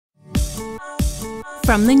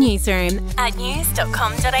From the newsroom at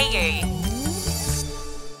news.com.au.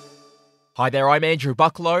 Hi there, I'm Andrew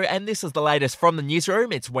Bucklow and this is the latest from the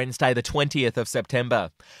newsroom. It's Wednesday the 20th of September.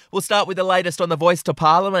 We'll start with the latest on the Voice to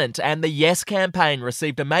Parliament, and the Yes campaign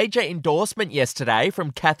received a major endorsement yesterday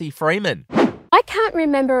from Cathy Freeman. I can't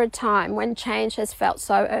remember a time when change has felt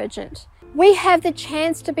so urgent. We have the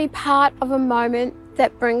chance to be part of a moment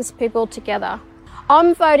that brings people together.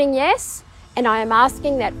 I'm voting yes, and I am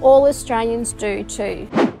asking that all Australians do too.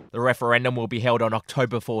 The referendum will be held on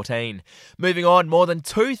October 14. Moving on, more than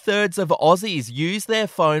 2/3 of Aussies use their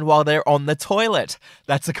phone while they're on the toilet.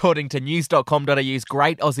 That's according to news.com.au's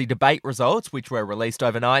Great Aussie Debate results, which were released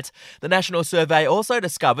overnight. The national survey also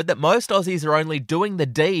discovered that most Aussies are only doing the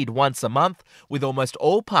deed once a month, with almost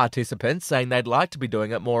all participants saying they'd like to be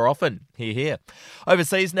doing it more often. Hear, hear.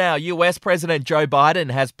 Overseas now, US President Joe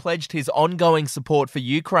Biden has pledged his ongoing support for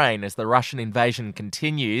Ukraine as the Russian invasion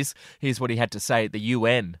continues. Here's what he had to say at the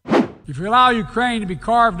UN. If you allow Ukraine to be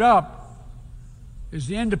carved up, is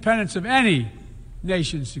the independence of any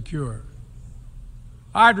nation secure?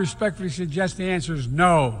 I'd respectfully suggest the answer is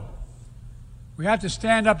no. We have to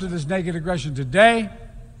stand up to this naked aggression today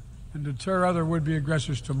and deter other would-be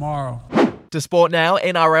aggressors tomorrow. To sport now,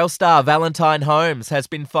 NRL star Valentine Holmes has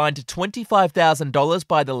been fined $25,000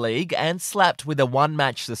 by the league and slapped with a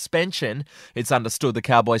one-match suspension. It's understood the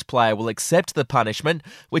Cowboys player will accept the punishment,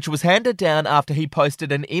 which was handed down after he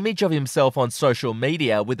posted an image of himself on social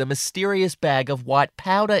media with a mysterious bag of white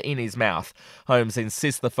powder in his mouth. Holmes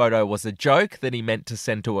insists the photo was a joke that he meant to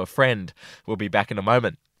send to a friend. We'll be back in a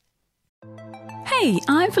moment. Hey,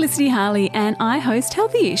 I'm Felicity Harley and I host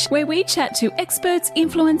Healthyish, where we chat to experts,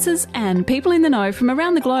 influencers and people in the know from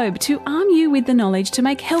around the globe to arm you with the knowledge to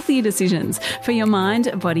make healthier decisions for your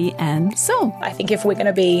mind, body and soul. I think if we're going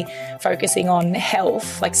to be focusing on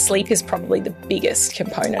health, like sleep is probably the biggest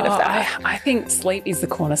component of that. I think sleep is the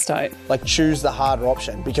cornerstone. Like choose the harder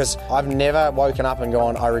option, because I've never woken up and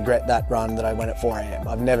gone, I regret that run that I went at 4 a.m.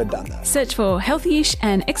 I've never done that. Search for Healthyish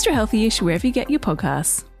and Extra Healthyish wherever you get your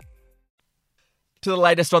podcasts. To the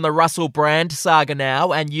latest on the Russell Brand saga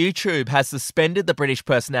now, and YouTube has suspended the British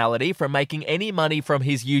personality from making any money from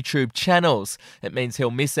his YouTube channels. It means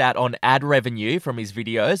he'll miss out on ad revenue from his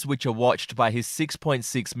videos, which are watched by his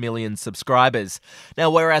 6.6 million subscribers.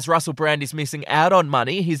 Now, whereas Russell Brand is missing out on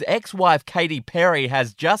money, his ex-wife Katy Perry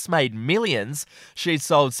has just made millions. She's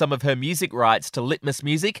sold some of her music rights to Litmus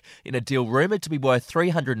Music in a deal rumoured to be worth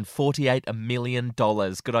 $348 million.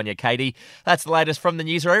 Good on you, Katy. That's the latest from the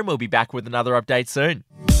newsroom. We'll be back with another update soon.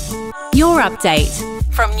 Your update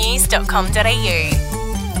from news.com.au.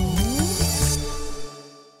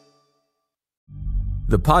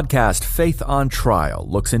 The podcast Faith on Trial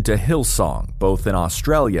looks into Hillsong, both in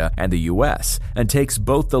Australia and the US, and takes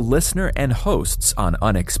both the listener and hosts on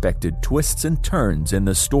unexpected twists and turns in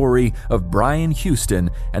the story of Brian Houston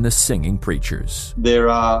and the Singing Preachers. There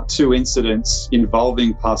are 2 incidents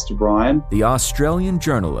involving Pastor Brian. The Australian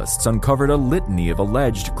journalists uncovered a litany of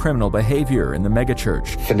alleged criminal behavior in the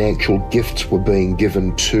megachurch. Financial gifts were being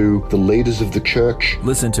given to the leaders of the church.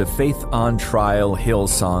 Listen to Faith on Trial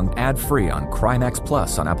Hillsong ad-free on Crimex Plus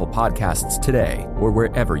on Apple Podcasts today or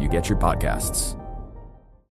wherever you get your podcasts.